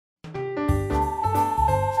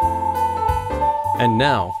And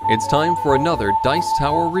now, it's time for another Dice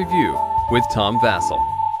Tower review with Tom Vasel.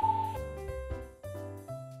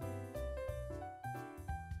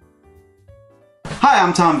 Hi,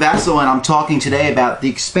 I'm Tom Vasel, and I'm talking today about the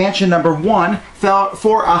expansion number 1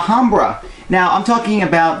 for Alhambra. Now, I'm talking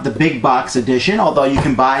about the big box edition, although you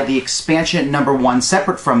can buy the expansion number 1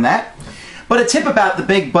 separate from that. But a tip about the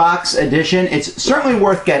big box edition, it's certainly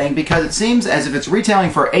worth getting because it seems as if it's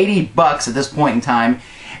retailing for 80 bucks at this point in time,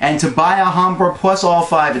 and to buy Alhambra plus all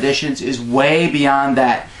 5 editions is way beyond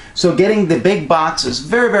that. So getting the big box is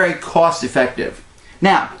very, very cost effective.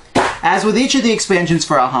 Now, as with each of the expansions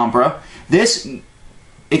for Alhambra, this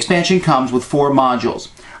expansion comes with 4 modules.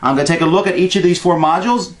 I'm going to take a look at each of these 4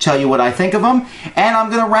 modules, tell you what I think of them, and I'm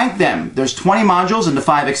going to rank them. There's 20 modules in the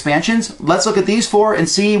 5 expansions. Let's look at these 4 and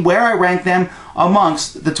see where I rank them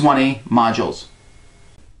amongst the 20 modules.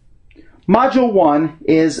 Module 1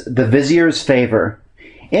 is the Vizier's Favor.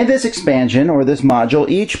 In this expansion, or this module,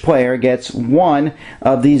 each player gets 1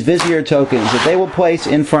 of these Vizier tokens that they will place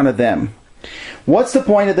in front of them. What's the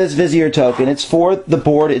point of this Vizier token? It's for the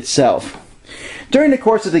board itself. During the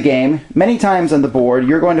course of the game, many times on the board,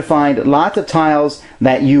 you're going to find lots of tiles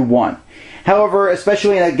that you want. However,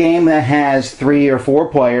 especially in a game that has 3 or 4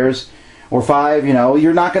 players, or 5,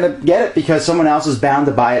 you're not going to get it because someone else is bound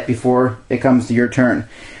to buy it before it comes to your turn.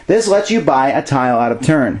 This lets you buy a tile out of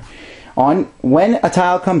turn. When a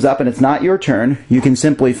tile comes up and it's not your turn, you can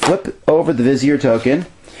simply flip over the Vizier token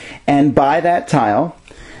and buy that tile.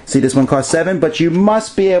 See, this one costs 7, but you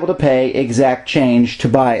must be able to pay exact change to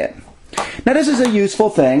buy it. Now, this is a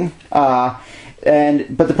useful thing, but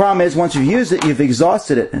the problem is once you've used it, you've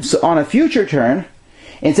exhausted it. So on a future turn,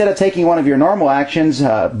 instead of taking one of your normal actions,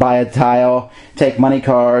 buy a tile, take money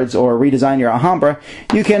cards, or redesign your Alhambra,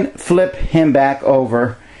 you can flip him back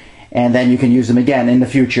over, and then you can use them again in the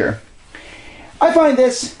future. I find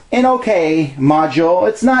this an okay module.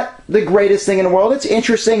 It's not the greatest thing in the world. It's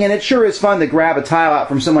interesting, and it sure is fun to grab a tile out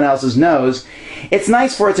from someone else's nose. It's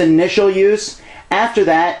nice for its initial use. After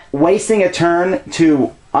that, wasting a turn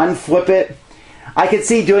to unflip it, I could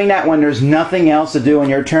see doing that when there's nothing else to do on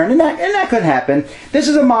your turn, and that could happen. This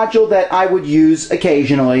is a module that I would use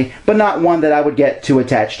occasionally, but not one that I would get too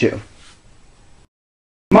attached to.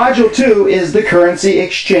 Module 2 is the currency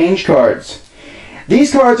exchange cards.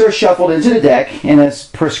 These cards are shuffled into the deck in a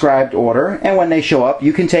prescribed order, and when they show up,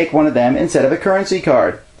 you can take one of them instead of a currency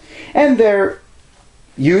card. And their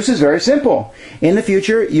use is very simple. In the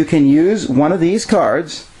future, you can use one of these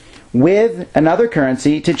cards with another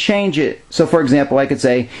currency to change it. So, for example, I could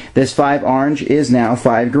say this 5 orange is now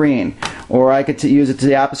 5 green. Or I could use it to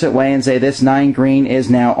the opposite way and say this 9 green is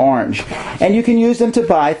now orange. And you can use them to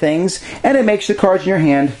buy things, and it makes the cards in your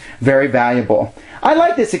hand very valuable. I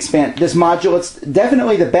like this module. It's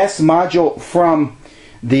definitely the best module from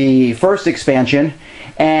the first expansion,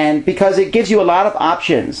 and because it gives you a lot of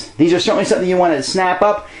options. These are certainly something you want to snap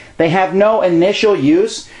up. They have no initial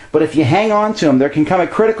use, but if you hang on to them, there can come a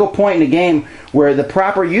critical point in the game where the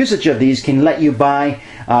proper usage of these can let you buy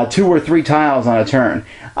 2 or 3 tiles on a turn.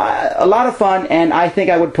 A lot of fun, and I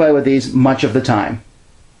think I would play with these much of the time.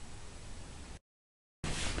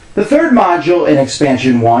 The third module in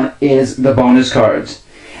Expansion 1 is the bonus cards.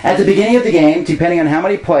 At the beginning of the game, depending on how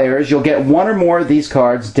many players, you'll get 1 or more of these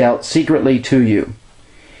cards dealt secretly to you.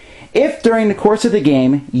 If during the course of the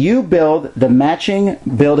game you build the matching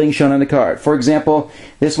building shown on the card, for example,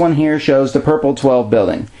 this one here shows the purple 12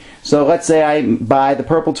 building. So let's say I buy the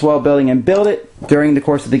purple 12 building and build it during the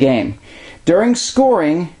course of the game. During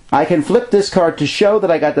scoring, I can flip this card to show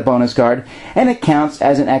that I got the bonus card, and it counts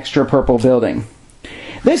as an extra purple building.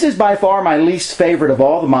 This is by far my least favorite of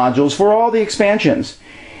all the modules for all the expansions.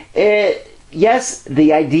 Yes,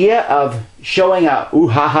 the idea of showing up, ooh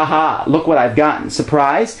ha ha ha, look what I've gotten,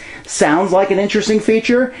 surprise, sounds like an interesting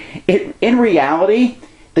feature. In reality,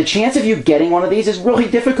 the chance of you getting one of these is really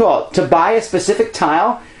difficult. To buy a specific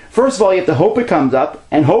tile, first of all, you have to hope it comes up,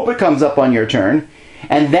 and hope it comes up on your turn,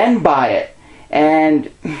 and then buy it.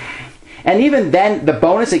 And even then, the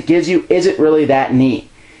bonus it gives you isn't really that neat.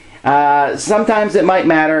 Sometimes it might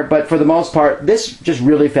matter, but for the most part, this just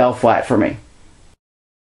really fell flat for me.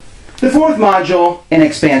 The fourth module in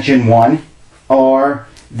Expansion 1 are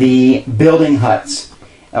the building huts,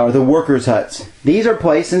 or the workers' huts. These are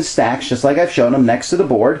placed in stacks, just like I've shown them, next to the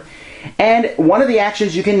board. And one of the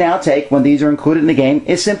actions you can now take when these are included in the game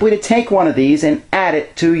is simply to take one of these and add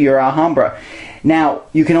it to your Alhambra. Now,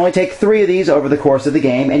 you can only take 3 of these over the course of the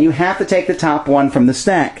game, and you have to take the top one from the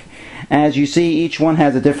stack. As you see, each one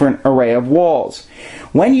has a different array of walls.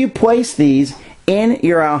 When you place these in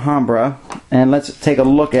your Alhambra, and let's take a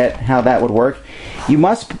look at how that would work, you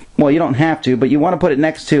must, well, you don't have to, but you want to put it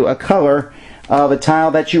next to a color of a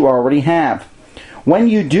tile that you already have. When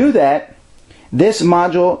you do that, this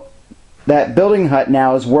module, that building hut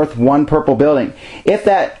now is worth 1 purple building. If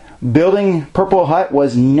that building purple hut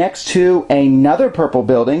was next to another purple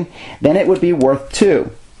building, then it would be worth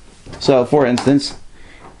 2. So for instance,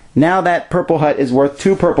 now that purple hut is worth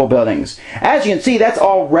 2 purple buildings. As you can see, that's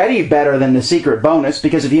already better than the secret bonus,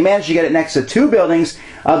 because if you manage to get it next to 2 buildings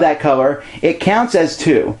of that color, it counts as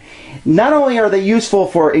 2. Not only are they useful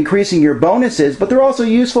for increasing your bonuses, but they're also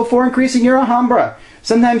useful for increasing your Alhambra.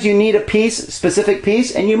 Sometimes you need a piece, specific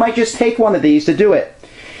piece, and you might just take one of these to do it.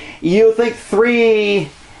 You'll think 3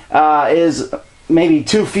 is maybe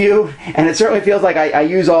too few, and it certainly feels like I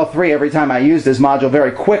use all 3 every time I use this module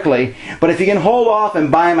very quickly, but if you can hold off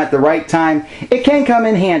and buy them at the right time, it can come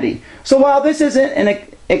in handy. So while this isn't an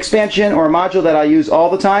expansion or a module that I use all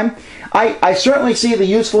the time, I certainly see the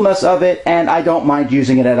usefulness of it, and I don't mind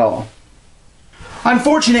using it at all.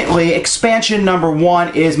 Unfortunately, expansion number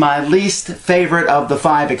 1 is my least favorite of the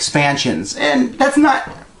 5 expansions, and that's not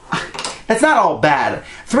all bad.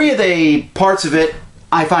 3 of the parts of it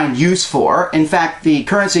I find use for. In fact, the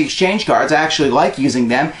currency exchange cards, I actually like using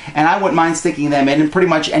them, and I wouldn't mind sticking them in pretty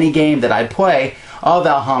much any game that I play of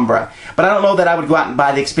Alhambra. But I don't know that I would go out and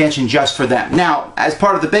buy the expansion just for them. Now, as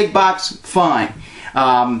part of the big box, fine.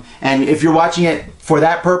 And if you're watching it for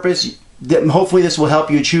that purpose, hopefully this will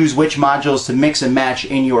help you choose which modules to mix and match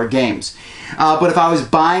in your games. But if I was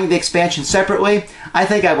buying the expansion separately, I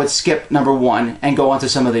think I would skip number 1 and go on to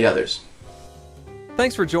some of the others.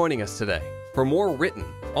 Thanks for joining us today. For more written,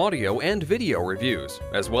 audio, and video reviews,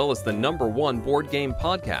 as well as the #1 board game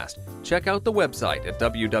podcast, check out the website at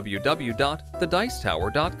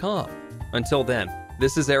www.thedicetower.com. Until then,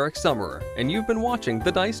 this is Eric Summerer, and you've been watching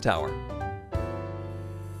The Dice Tower.